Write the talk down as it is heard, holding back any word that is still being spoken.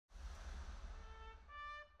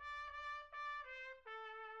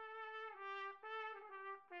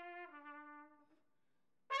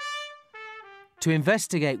To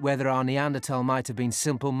investigate whether our Neanderthal might have been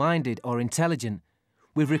simple-minded or intelligent,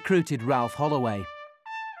 we've recruited Ralph Holloway,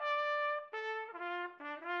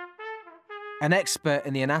 an expert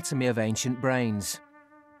in the anatomy of ancient brains.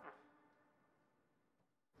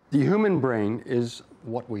 The human brain is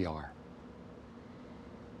what we are.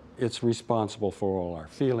 It's responsible for all our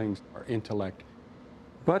feelings, our intellect.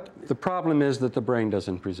 But the problem is that the brain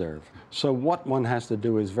doesn't preserve. So what one has to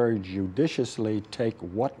do is very judiciously take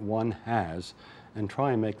what one has and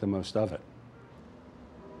try and make the most of it.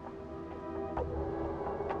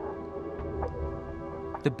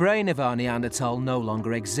 The brain of our Neanderthal no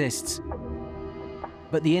longer exists,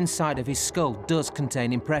 but the inside of his skull does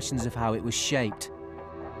contain impressions of how it was shaped.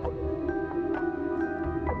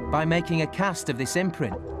 By making a cast of this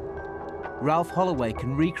imprint, Ralph Holloway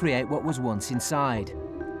can recreate what was once inside.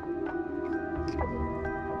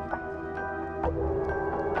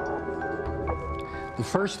 The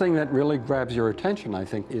first thing that really grabs your attention, I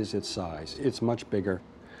think, is its size. It's much bigger,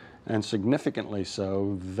 and significantly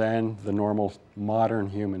so, than the normal modern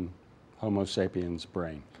human Homo sapiens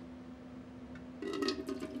brain.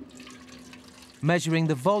 Measuring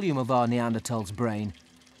the volume of our Neanderthal's brain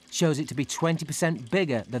shows it to be 20%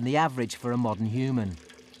 bigger than the average for a modern human.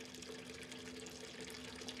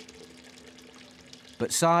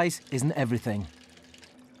 But size isn't everything.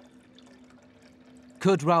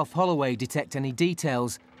 Could Ralph Holloway detect any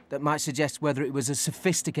details that might suggest whether it was as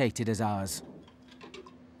sophisticated as ours?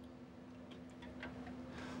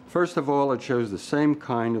 First of all, it shows the same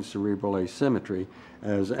kind of cerebral asymmetry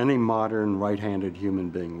as any modern right-handed human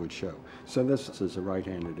being would show. So this is a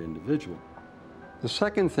right-handed individual. The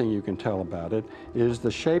second thing you can tell about it is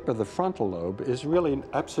the shape of the frontal lobe is really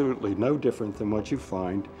absolutely no different than what you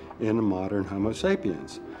find in a modern Homo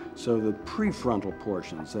sapiens. So the prefrontal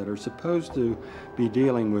portions that are supposed to be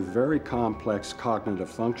dealing with very complex cognitive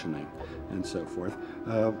functioning and so forth,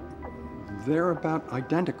 they're about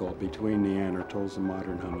identical between Neanderthals and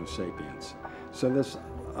modern Homo sapiens. So this,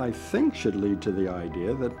 I think, should lead to the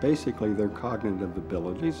idea that basically their cognitive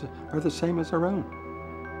abilities are the same as our own.